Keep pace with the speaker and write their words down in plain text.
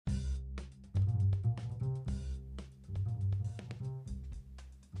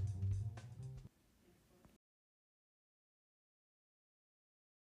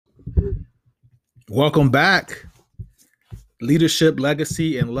Welcome back. Leadership,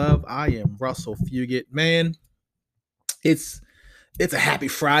 Legacy, and Love. I am Russell Fugit. Man, it's a happy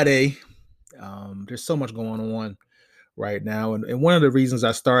Friday. There's so much going on right now. And one of the reasons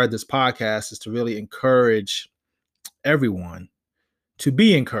I started this podcast is to really encourage everyone to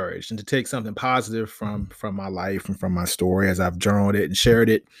be encouraged and to take something positive from my life and from my story as I've journaled it and shared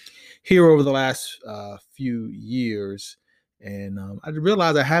it here over the last few years. And I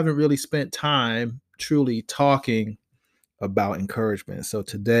realized I haven't really spent time truly talking about encouragement. So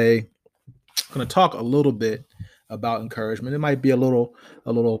today I'm going to talk a little bit about encouragement. It might be a little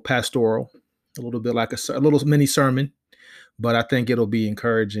pastoral, a little bit like a little mini sermon, but I think it'll be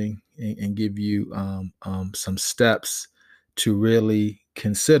encouraging and give you some steps to really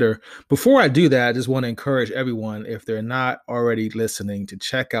consider. Before I do that, I just want to encourage everyone, if they're not already listening, to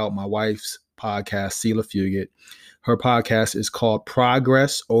check out my wife's podcast, Selah Fugit. Her podcast is called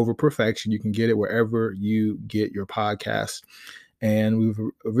Progress Over Perfection. You can get it wherever you get your podcasts. And we've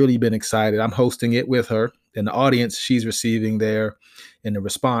really been excited. I'm hosting it with her, and the audience she's receiving there and the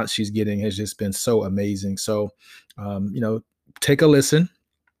response she's getting has just been so amazing. So, take a listen.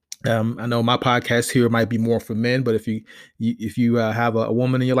 I know my podcast here might be more for men, but if you have a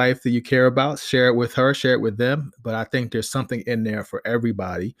woman in your life that you care about, share it with her, share it with them. But I think there's something in there for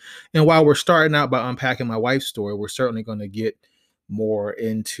everybody. And while we're starting out by unpacking my wife's story, we're certainly going to get more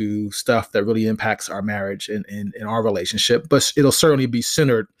into stuff that really impacts our marriage and our relationship. But it'll certainly be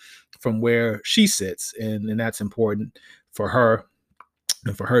centered from where she sits, and that's important for her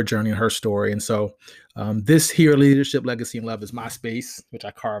and for her journey and her story. And so this here, Leadership, Legacy, and Love, is my space, which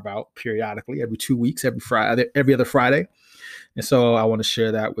I carve out periodically every 2 weeks, every Friday, every other Friday. And so I want to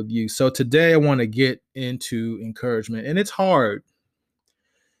share that with you. So today I want to get into encouragement. And it's hard.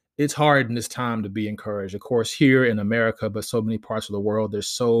 It's hard in this time to be encouraged. Of course, here in America, but so many parts of the world, there's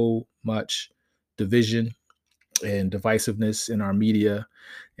so much division and divisiveness in our media.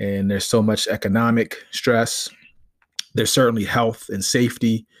 And there's so much economic stress. There's certainly health and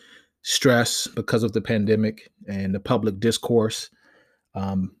safety stress because of the pandemic and the public discourse,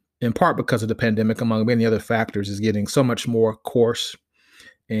 in part because of the pandemic, among many other factors, is getting so much more coarse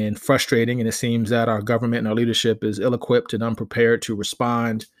and frustrating. And it seems that our government and our leadership is ill-equipped and unprepared to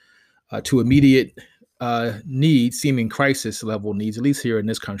respond to immediate needs, seeming crisis level needs, at least here in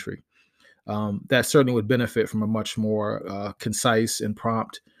this country. That certainly would benefit from a much more concise and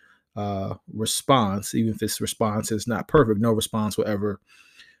prompt response. Even if this response is not perfect, no response will ever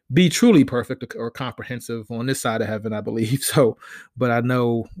be truly perfect or comprehensive on this side of heaven, I believe. So, but I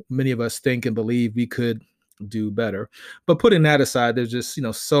know many of us think and believe we could do better. But putting that aside, there's just,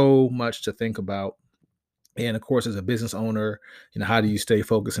 so much to think about. And of course, as a business owner, how do you stay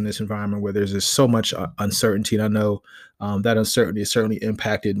focused in this environment where there's just so much uncertainty? And I know that uncertainty has certainly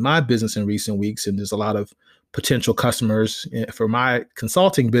impacted my business in recent weeks. And there's a lot of potential customers for my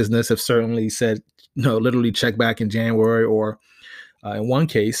consulting business have certainly said, literally check back in January, or in one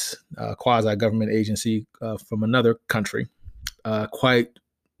case, a quasi-government agency from another country quite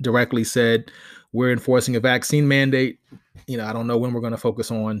directly said, we're enforcing a vaccine mandate. I don't know when we're going to focus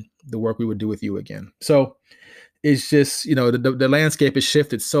on the work we would do with you again. So it's just, the landscape has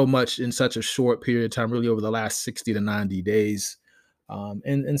shifted so much in such a short period of time, really over the last 60 to 90 days.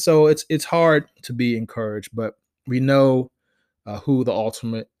 And so it's hard to be encouraged, but we know who the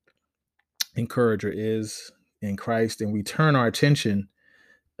ultimate encourager is in Christ, and we turn our attention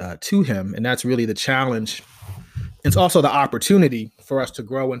to him. And that's really the challenge. It's also the opportunity for us to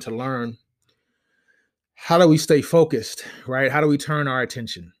grow and to learn. How do we stay focused, right? How do we turn our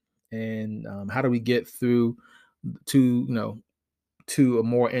attention, and how do we get through to a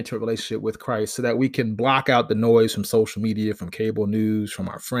more intimate relationship with Christ, so that we can block out the noise from social media, from cable news, from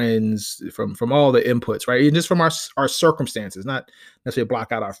our friends, from all the inputs, right? And just from our circumstances, not necessarily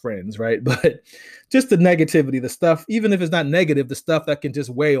block out our friends, right? But just the negativity, the stuff, even if it's not negative, the stuff that can just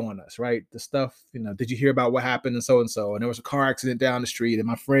weigh on us, right? The stuff, did you hear about what happened and so, and there was a car accident down the street and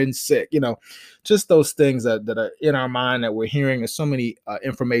my friend's sick, just those things that are in our mind that we're hearing. There's so many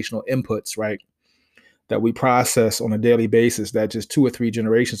informational inputs, right, that we process on a daily basis, that just 2 or 3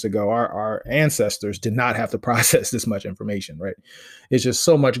 generations ago, our ancestors did not have to process this much information, right? It's just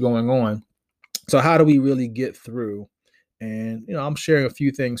so much going on. So how do we really get through? And, I'm sharing a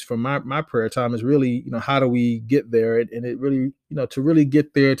few things from my prayer time is really, how do we get there? And it really, to really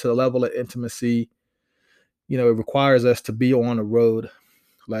get there to the level of intimacy, it requires us to be on a road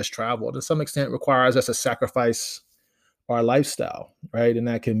less traveled. To some extent, it requires us to sacrifice our lifestyle, right? And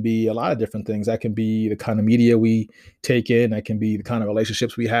that can be a lot of different things. That can be the kind of media we take in. That can be the kind of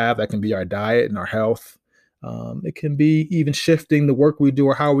relationships we have. That can be our diet and our health. It can be even shifting the work we do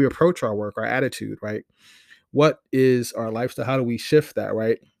or how we approach our work, our attitude, right? What is our lifestyle? How do we shift that,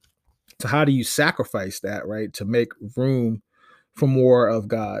 right? So how do you sacrifice that, right? To make room for more of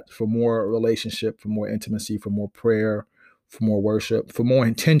God, for more relationship, for more intimacy, for more prayer, for more worship, for more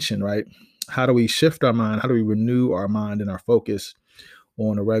intention, right? How do we shift our mind? How do we renew our mind and our focus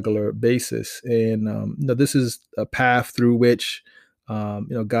on a regular basis? And this is a path through which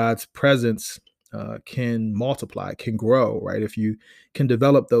God's presence can multiply, can grow, right? If you can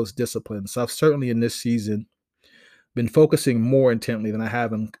develop those disciplines. So I've certainly in this season been focusing more intently than I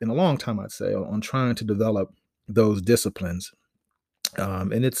have in a long time, I'd say, on trying to develop those disciplines.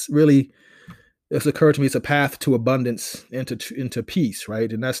 And it's occurred to me, it's a path to abundance, into peace, right?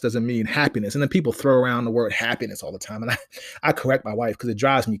 And that doesn't mean happiness. And then people throw around the word happiness all the time. And I correct my wife because it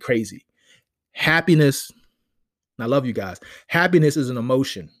drives me crazy. Happiness, and I love you guys, happiness is an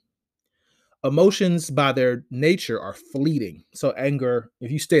emotion. Emotions by their nature are fleeting. So anger, if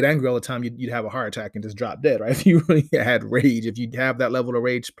you stayed angry all the time, you'd have a heart attack and just drop dead, right? If you really had rage, if you have that level of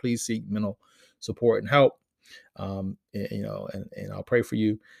rage, please seek mental support and help. And I'll pray for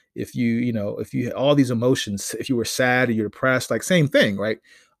you. If you had all these emotions, if you were sad or you're depressed, like same thing, right?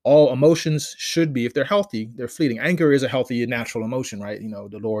 All emotions should be, if they're healthy, they're fleeting. Anger is a healthy and natural emotion, right?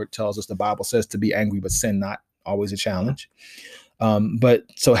 The Lord tells us, the Bible says, to be angry, but sin not, always a challenge. But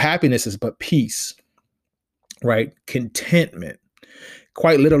so happiness is but peace, right? Contentment,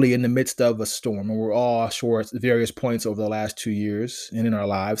 quite literally in the midst of a storm. And we're all sure at various points over the last 2 years and in our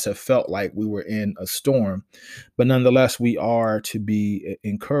lives have felt like we were in a storm, but nonetheless, we are to be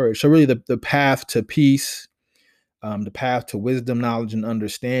encouraged. So really the path to peace, the path to wisdom, knowledge, and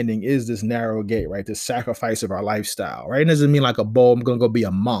understanding is this narrow gate, right? This sacrifice of our lifestyle, right? It doesn't mean like I'm going to go be a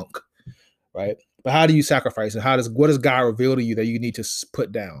monk, right? But how do you sacrifice? And what does God reveal to you that you need to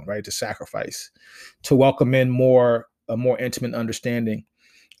put down, right? To sacrifice, to welcome in a more intimate understanding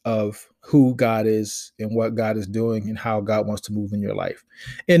of who God is and what God is doing and how God wants to move in your life.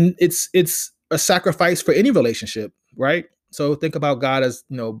 And it's a sacrifice for any relationship, right? So think about God as,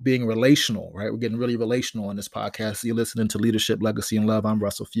 being relational, right? We're getting really relational on this podcast. You're listening to Leadership, Legacy, and Love. I'm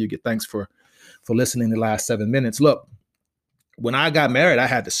Russell Fugit. Thanks for listening the last 7 minutes. Look, when I got married, I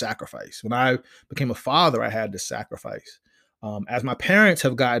had to sacrifice. When I became a father, I had to sacrifice. As my parents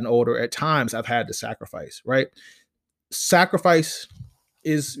have gotten older, at times I've had to sacrifice, right? Sacrifice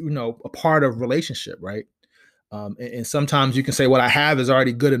is, a part of relationship, right? And sometimes you can say what I have is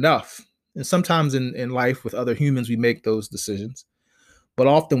already good enough. And sometimes in life with other humans, we make those decisions. But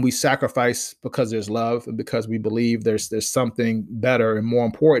often we sacrifice because there's love and because we believe there's something better and more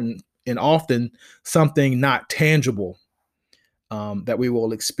important, and often something not tangible that we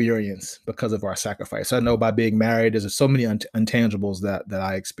will experience because of our sacrifice. So I know by being married, there's so many intangibles that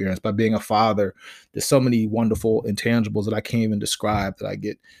I experience. By being a father, there's so many wonderful intangibles that I can't even describe that I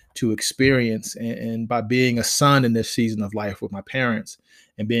get to experience. And by being a son in this season of life with my parents,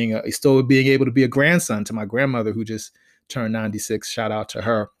 and still being able to be a grandson to my grandmother who just turned 96, shout out to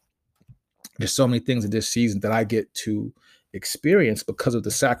her. There's so many things in this season that I get to experience because of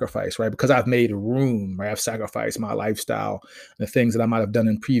the sacrifice, right? Because I've made room, right? I've sacrificed my lifestyle, the things that I might have done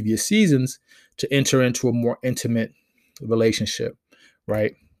in previous seasons to enter into a more intimate relationship,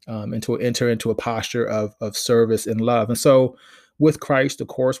 right? And to enter into a posture of service and love. And so with Christ, of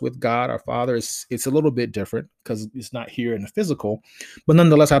course, with God, our Father, it's a little bit different because it's not here in the physical, but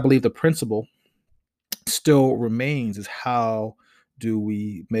nonetheless, I believe the principle still remains, is how do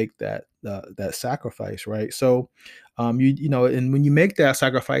we make that sacrifice, right? So and when you make that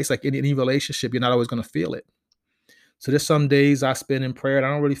sacrifice, like in any relationship, you're not always going to feel it. So there's some days I spend in prayer and I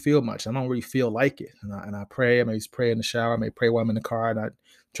don't really feel much. I don't really feel like it. And I pray. I may pray in the shower. I may pray while I'm in the car. And I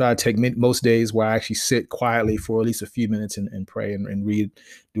try to take most days where I actually sit quietly for at least a few minutes and pray and read,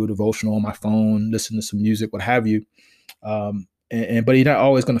 do a devotional on my phone, listen to some music, what have you. But you're not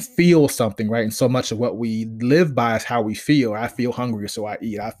always going to feel something, right? And so much of what we live by is how we feel. I feel hungry, so I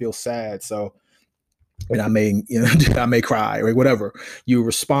eat. I feel sad, and I may, I may cry, or whatever. You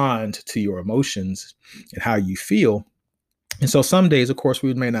respond to your emotions and how you feel. And so some days, of course,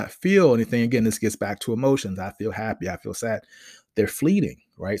 we may not feel anything. Again, this gets back to emotions. I feel happy. I feel sad. They're fleeting,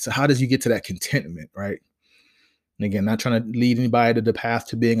 right? So how does you get to that contentment, right? And again, not trying to lead anybody to the path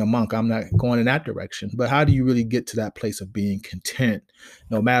to being a monk. I'm not going in that direction. But how do you really get to that place of being content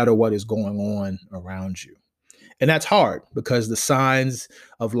no matter what is going on around you? And that's hard because the signs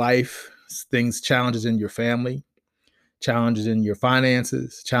of life, challenges in your family, challenges in your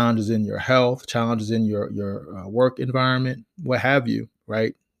finances, challenges in your health, challenges in your work environment, what have you,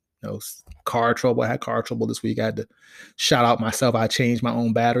 right? car trouble. I had car trouble this week. I had to shout out myself. I changed my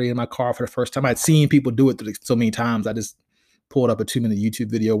own battery in my car for the first time. I'd seen people do it so many times. I just pulled up a 2-minute YouTube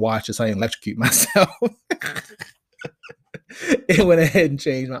video, watched this. I electrocute myself. And went ahead and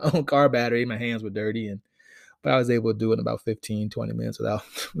changed my own car battery. My hands were dirty, but I was able to do it in about 15, 20 minutes without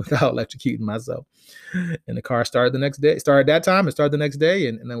electrocuting myself. And the car started the next day. Started that time. It started the next day,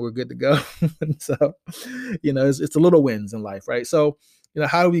 and then we're good to go. So, it's the little wins in life, right? So,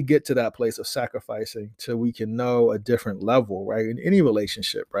 how do we get to that place of sacrificing till we can know a different level, right? In any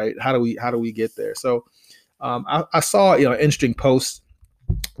relationship, right? How do we get there? So, I saw, an interesting post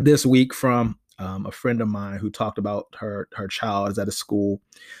this week from a friend of mine who talked about her child is at a school,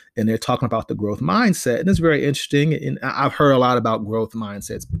 and they're talking about the growth mindset. And it's very interesting. And I've heard a lot about growth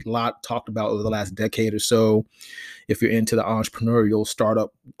mindsets, a lot talked about over the last decade or so. If you're into the entrepreneurial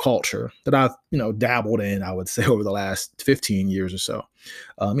startup culture that I've, dabbled in, I would say over the last 15 years or so.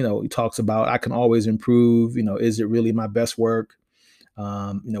 He talks about, I can always improve. Is it really my best work?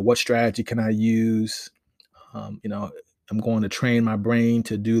 What strategy can I use? I'm going to train my brain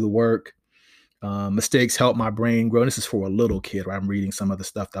to do the work. Mistakes help my brain grow. And this is for a little kid, right? I'm reading some of the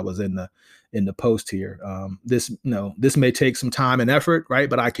stuff that was in the post here. This may take some time and effort, right?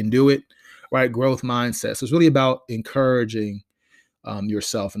 But I can do it, right? Growth mindset. So it's really about encouraging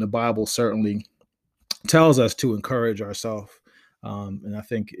yourself. And the Bible certainly tells us to encourage ourselves. And I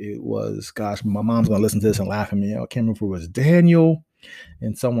think it was, gosh, my mom's going to listen to this and laugh at me. I can't remember if it was Daniel,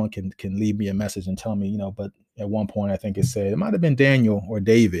 and someone can leave me a message and tell me, but at one point I think it said, it might have been Daniel or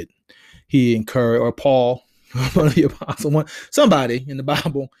David. He encouraged, or Paul, one of the apostles, somebody in the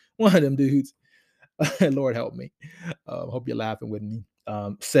Bible, one of them dudes, Lord help me. Hope you're laughing with me.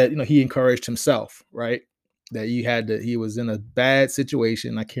 Said, he encouraged himself, right? That he was in a bad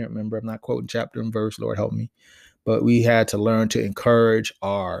situation. I can't remember. I'm not quoting chapter and verse, Lord help me. But we had to learn to encourage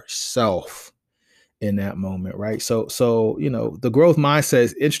ourselves in that moment, right? So the growth mindset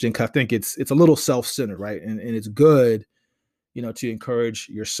is interesting because I think it's a little self-centered, right? And it's good, to encourage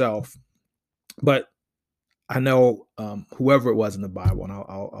yourself. But I know whoever it was in the Bible, and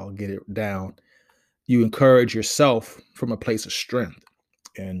I'll get it down, you encourage yourself from a place of strength.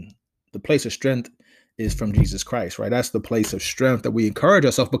 And the place of strength is from Jesus Christ, right? That's the place of strength that we encourage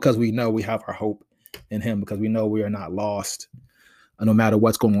ourselves because we know we have our hope in him, because we know we are not lost. And no matter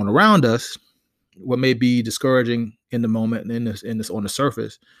what's going on around us, what may be discouraging in the moment and in this on the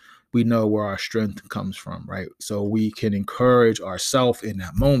surface, we know where our strength comes from, right? So we can encourage ourselves in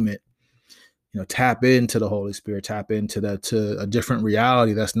that moment, tap into the Holy Spirit, tap into to a different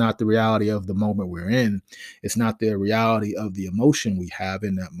reality. That's not the reality of the moment we're in. It's not the reality of the emotion we have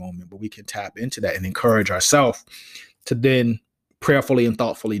in that moment, but we can tap into that and encourage ourselves to then prayerfully and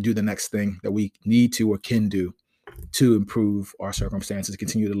thoughtfully do the next thing that we need to or can do to improve our circumstances,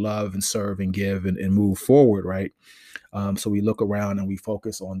 continue to love and serve and give and move forward, right? So we look around and we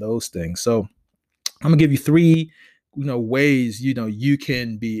focus on those things. So I'm gonna give you 3 ways you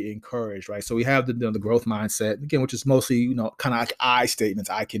can be encouraged, right? So we have the growth mindset again, which is mostly kind of like I statements.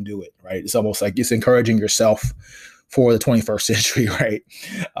 I can do it, right? It's almost like it's encouraging yourself for the 21st century, right?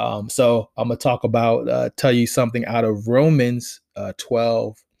 So I'm gonna talk about tell you something out of Romans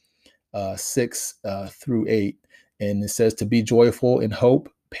 12 6 through 8, and it says to be joyful in hope,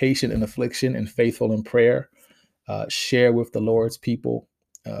 patient in affliction, and faithful in prayer. Share with the Lord's people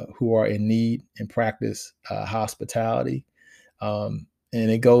who are in need, and practice hospitality. And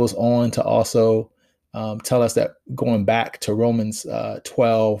it goes on to also tell us that, going back to Romans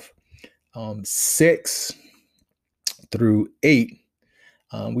 12, 6 through 8,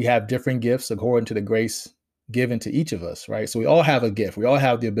 we have different gifts according to the grace given to each of us, right? So we all have a gift. We all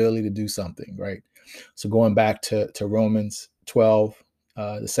have the ability to do something, right? So going back to Romans 12,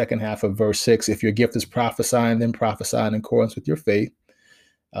 the second half of verse 6, if your gift is prophesying, then prophesy in accordance with your faith.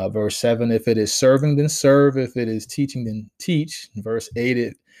 Verse 7, if it is serving, then serve. If it is teaching, then teach. Verse 8,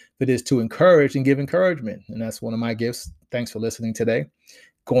 if it is to encourage, then give encouragement. And that's one of my gifts. Thanks for listening today.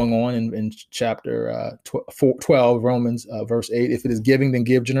 Going on in chapter 12, Romans, verse 8, if it is giving, then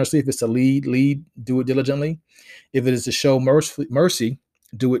give generously. If it's to lead, do it diligently. If it is to show mercy,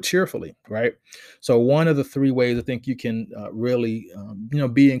 do it cheerfully, right? So one of the 3 ways I think you can really,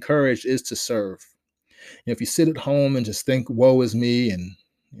 be encouraged is to serve. If you sit at home and just think, woe is me, and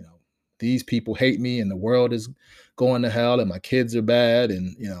these people hate me, and the world is going to hell, and my kids are bad,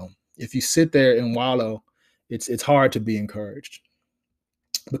 and if you sit there and wallow, it's hard to be encouraged,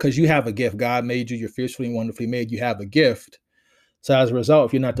 because you have a gift. God made you. You're fearfully and wonderfully made. You have a gift, So as a result,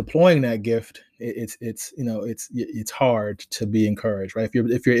 if you're not deploying that gift, it's hard to be encouraged, right?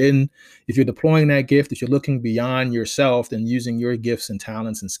 If you're deploying that gift, if you're looking beyond yourself and using your gifts and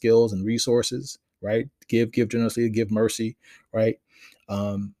talents and skills and resources, right? Give generously, give mercy, right?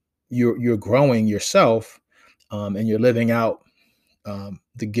 Um, you're growing yourself, and you're living out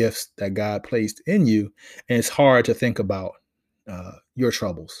the gifts that God placed in you, and it's hard to think about your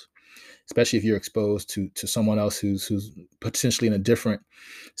troubles, especially if you're exposed to someone else who's potentially in a different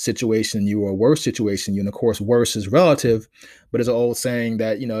situation than you, or a worse situation than you. And of course, worse is relative, but there's an old saying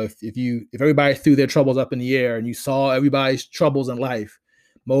that, if everybody threw their troubles up in the air and you saw everybody's troubles in life,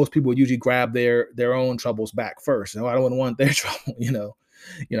 most people would usually grab their own troubles back first. I wouldn't want their trouble,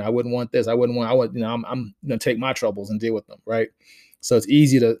 I wouldn't want this. I would, I'm going to take my troubles and deal with them. Right. So it's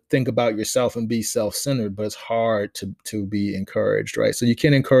easy to think about yourself and be self-centered, but it's hard to be encouraged. Right. So you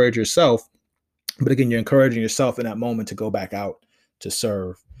can encourage yourself, but again, you're encouraging yourself in that moment to go back out to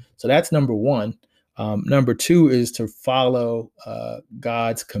serve. So that's number one. Number two is to follow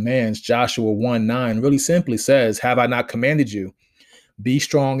God's commands. Joshua 1:9 really simply says, "Have I not commanded you? Be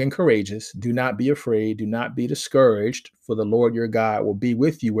strong and courageous. Do not be afraid. Do not be discouraged, for the Lord your God will be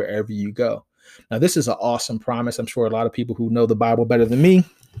with you wherever you go." Now, this is an awesome promise. I'm sure a lot of people who know the Bible better than me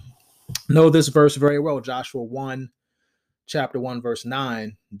know this verse very well. Joshua 1, chapter 1, verse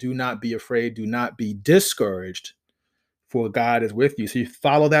 9. Do not be afraid. Do not be discouraged, for God is with you. So you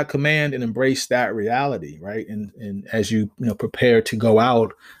follow that command and embrace that reality, right? And as you prepare to go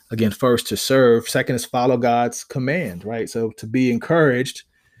out, again, first to serve, second is follow God's command, right? So to be encouraged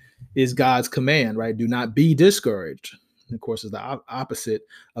is God's command, right? Do not be discouraged. And of course, is the opposite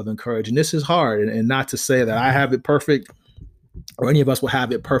of encouraged. And this is hard, and not to say that I have it perfect, or any of us will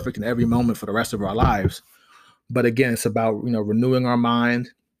have it perfect in every moment for the rest of our lives. But again, it's about renewing our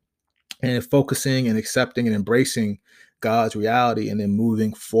mind and focusing and accepting and embracing God's reality, and then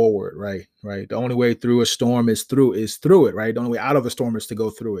moving forward, right? The only way through a storm is through it, right? The only way out of a storm is to go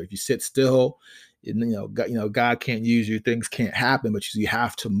through it. If you sit still, God can't use you. Things can't happen, but you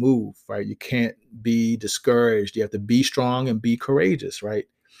have to move, right? You can't be discouraged. You have to be strong and be courageous, right?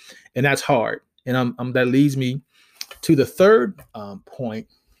 And that's hard. And that leads me to the third point,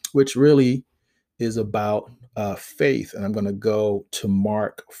 which really is about faith. And I'm going to go to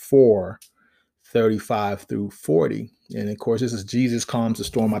Mark 4:35 through 40. And of course, this is Jesus calms the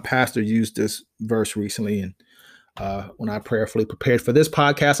storm. My pastor used this verse recently. And when I prayerfully prepared for this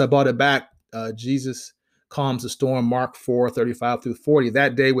podcast, I brought it back. Jesus calms the storm, Mark 4:35 through 40.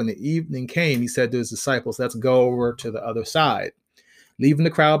 That day when the evening came, he said to his disciples, "Let's go over to the other side." Leaving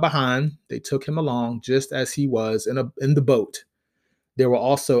the crowd behind, they took him along just as he was in the boat. There were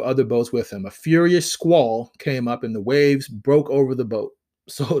also other boats with him. A furious squall came up and the waves broke over the boat.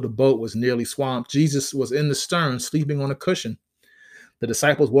 So the boat was nearly swamped. Jesus was in the stern, sleeping on a cushion. The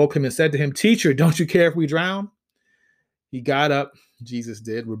disciples woke him and said to him, "Teacher, don't you care if we drown?" He got up, Jesus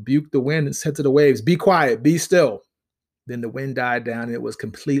did, rebuked the wind and said to the waves, "Be quiet, be still." Then the wind died down and it was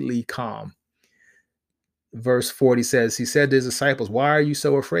completely calm. Verse 40 says, he said to his disciples, "Why are you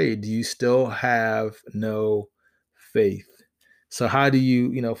so afraid? Do you still have no faith?" So how do you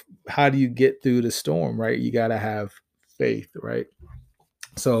get through the storm, right? You got to have faith, right?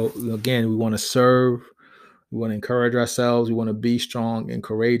 So again, we want to serve, we want to encourage ourselves, we want to be strong and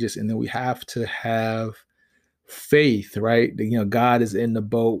courageous, and then we have to have faith, right? God is in the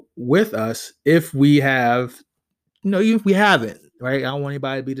boat with us. If we have, even if we haven't, right? I don't want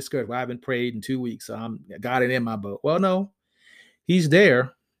anybody to be discouraged. Well, I haven't prayed in 2 weeks, so God ain't in my boat. Well, no, he's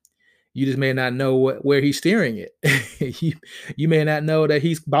there. You just may not know where he's steering it. you may not know that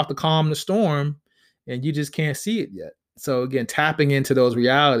he's about to calm the storm, and you just can't see it yet. So again, tapping into those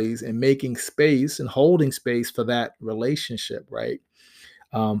realities and making space and holding space for that relationship, right?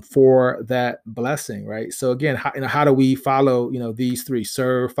 For that blessing, right? So again, how do we follow, these three: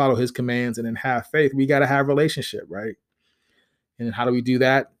 serve, follow his commands, and then have faith? We got to have relationship, right? And how do we do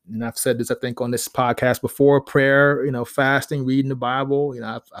that? And I've said this, I think, on this podcast before: prayer, fasting, reading the Bible.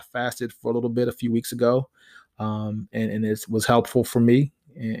 I fasted for a little bit a few weeks ago, and it was helpful for me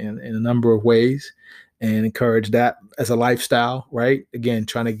in a number of ways, and encourage that as a lifestyle, right? Again,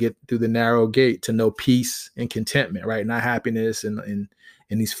 trying to get through the narrow gate to know peace and contentment, right? Not happiness and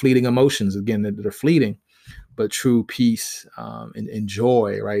these fleeting emotions, again, that are fleeting, but true peace and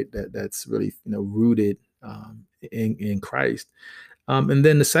joy, right? That's really, rooted in Christ. And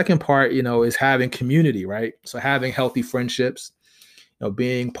then the second part, is having community, right? So having healthy friendships,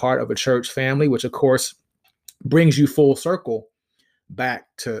 being part of a church family, which of course brings you full circle back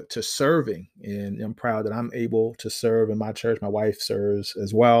to serving. And I'm proud that I'm able to serve in my church. My wife serves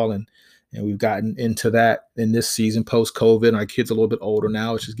as well. And And we've gotten into that in this season post-COVID. Our kids are a little bit older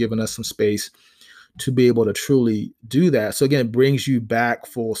now, which has given us some space to be able to truly do that. So again, it brings you back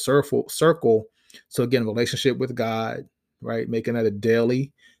full circle. So again, relationship with God, right? Making that a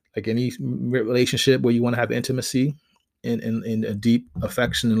daily, like any relationship where you want to have intimacy and a deep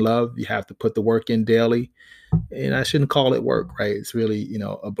affection and love, you have to put the work in daily. And I shouldn't call it work, right? It's really,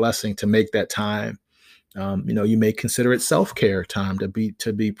 a blessing to make that time. You may consider it self-care time to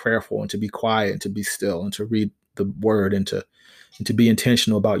be prayerful and to be quiet and to be still and to read the word and to be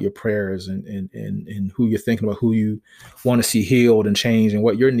intentional about your prayers and who you're thinking about, who you want to see healed and change and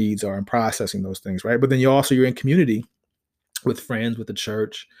what your needs are and processing those things, right? But then you're in community with friends, with the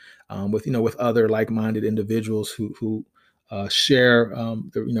church, with other like-minded individuals who share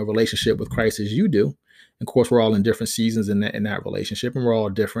the relationship with Christ as you do. Of course, we're all in different seasons in that relationship, and we're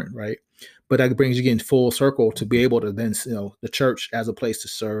all different, right? But that brings you in full circle to be able to then, the church as a place to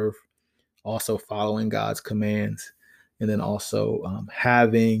serve, also following God's commands, and then also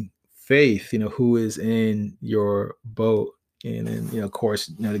having faith, who is in your boat. And then, of course,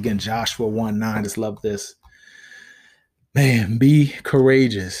 again, Joshua 1:9, just love this. Man, be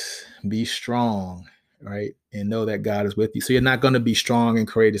courageous, be strong, right? And know that God is with you. So you're not going to be strong and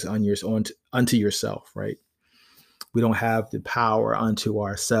courageous unto yourself, right? We don't have the power unto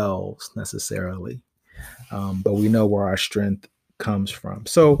ourselves necessarily, but we know where our strength comes from.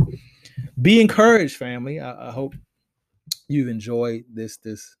 So be encouraged, family. I hope you've enjoyed this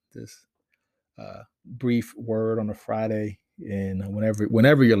brief word on a Friday, and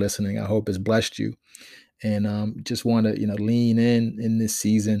whenever you're listening, I hope it's blessed you. And just want to lean in this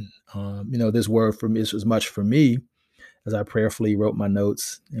season. This word for me is as much for me as I prayerfully wrote my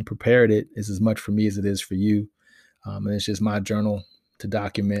notes and prepared it. Is as much for me as it is for you. And it's just my journal to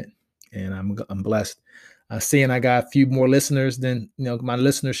document, and I'm blessed. Seeing I got a few more listeners than my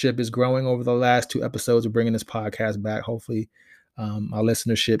listenership is growing over the last 2 episodes of bringing this podcast back. Hopefully, my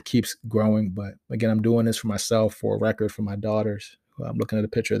listenership keeps growing. But again, I'm doing this for myself, for a record, for my daughters. I'm looking at a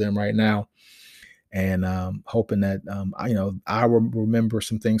picture of them right now, and hoping that I will remember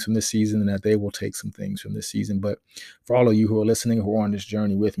some things from this season, and that they will take some things from this season. But for all of you who are listening, who are on this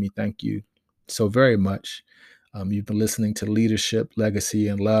journey with me, thank you so very much. You've been listening to Leadership, Legacy,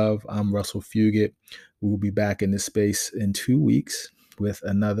 and Love. I'm Russell Fugit. We will be back in this space in 2 weeks with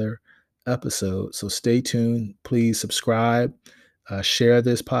another episode. So stay tuned. Please subscribe, share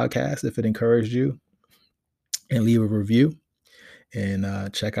this podcast if it encouraged you, and leave a review. And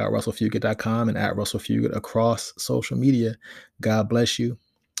check out russellfugit.com and at russellfugit across social media. God bless you.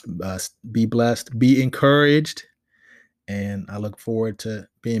 Be blessed. Be encouraged. And I look forward to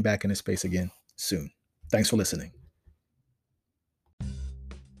being back in this space again soon. Thanks for listening.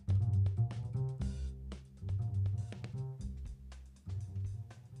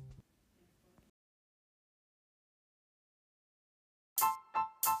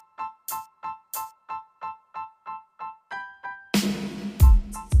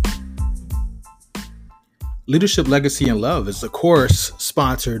 Leadership, Legacy, and Love is a course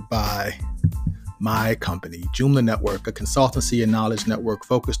sponsored by my company, Joomla Network, a consultancy and knowledge network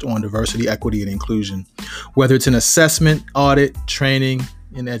focused on diversity, equity, and inclusion. Whether it's an assessment, audit, training,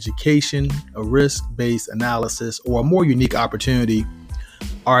 in education, a risk-based analysis, or a more unique opportunity,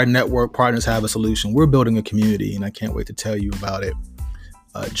 our network partners have a solution. We're building a community, and I can't wait to tell you about it.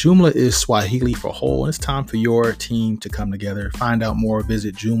 Joomla is Swahili for whole, and it's time for your team to come together. Find out more,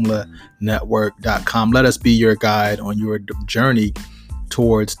 visit joomlanetwork.com. Let us be your guide on your journey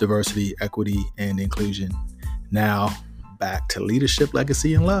towards diversity, equity, and inclusion. Now, back to Leadership,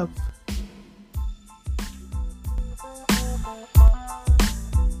 Legacy, and Love.